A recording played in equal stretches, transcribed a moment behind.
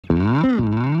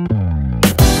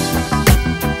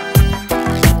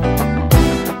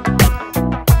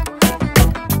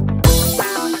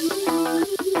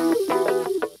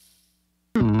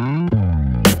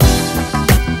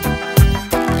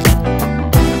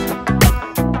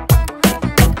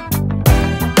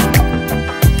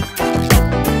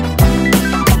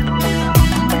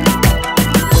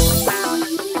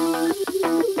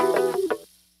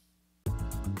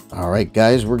right,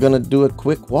 guys, we're going to do a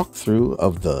quick walkthrough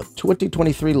of the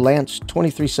 2023 Lance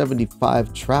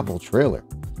 2375 travel trailer.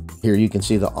 Here you can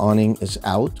see the awning is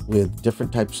out with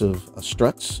different types of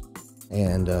struts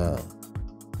and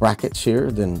brackets here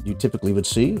than you typically would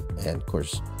see. And of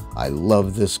course, I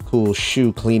love this cool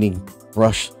shoe cleaning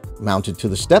brush mounted to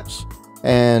the steps.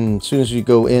 And as soon as you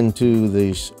go into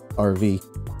this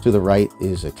RV, to the right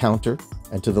is a counter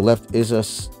and to the left is a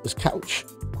couch.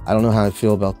 I don't know how I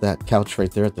feel about that couch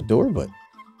right there at the door, but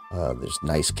there's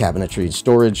nice cabinetry and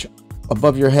storage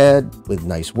above your head with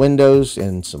nice windows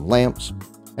and some lamps.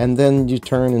 And then you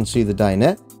turn and see the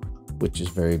dinette, which is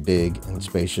very big and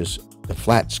spacious. The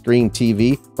flat screen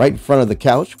TV right in front of the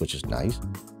couch, which is nice.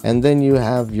 And then you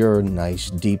have your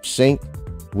nice deep sink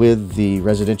with the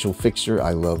residential fixture.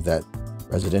 I love that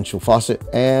residential faucet.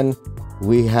 And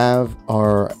we have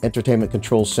our entertainment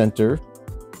control center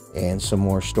and some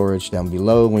more storage down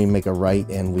below. We make a right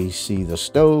and we see the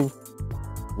stove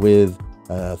with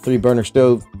a 3-burner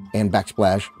stove and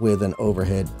backsplash with an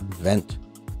overhead vent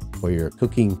for your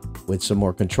cooking with some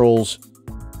more controls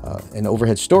and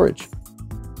overhead storage.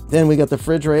 Then we got the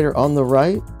refrigerator on the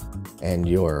right and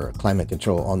your climate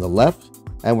control on the left.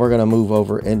 And we're gonna move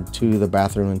over into the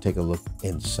bathroom and take a look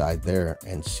inside there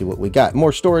and see what we got.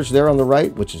 More storage there on the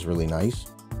right, which is really nice.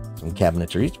 Some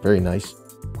cabinetry, it's very nice.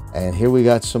 And here we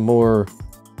got some more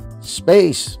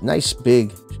space. Nice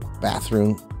big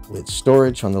bathroom with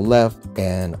storage on the left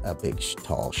and a big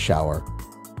tall shower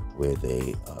with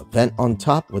a vent on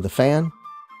top with a fan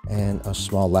and a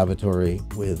small lavatory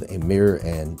with a mirror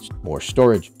and more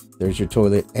storage. There's your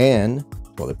toilet and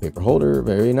toilet paper holder,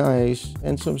 very nice,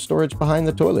 and some storage behind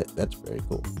the toilet. That's very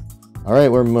cool. All right,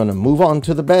 we're gonna move on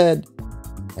to the bed.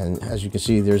 And as you can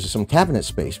see, there's some cabinet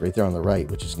space right there on the right,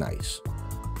 which is nice.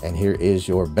 And here is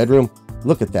your bedroom.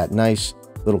 Look at that nice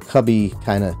little cubby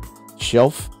kind of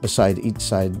shelf beside each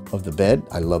side of the bed.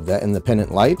 I love that.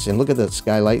 Independent lights. And look at that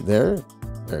skylight there.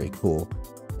 Very cool.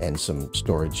 And some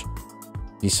storage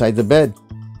beside the bed.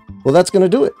 Well, that's going to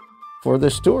do it for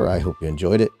this tour. I hope you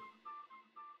enjoyed it.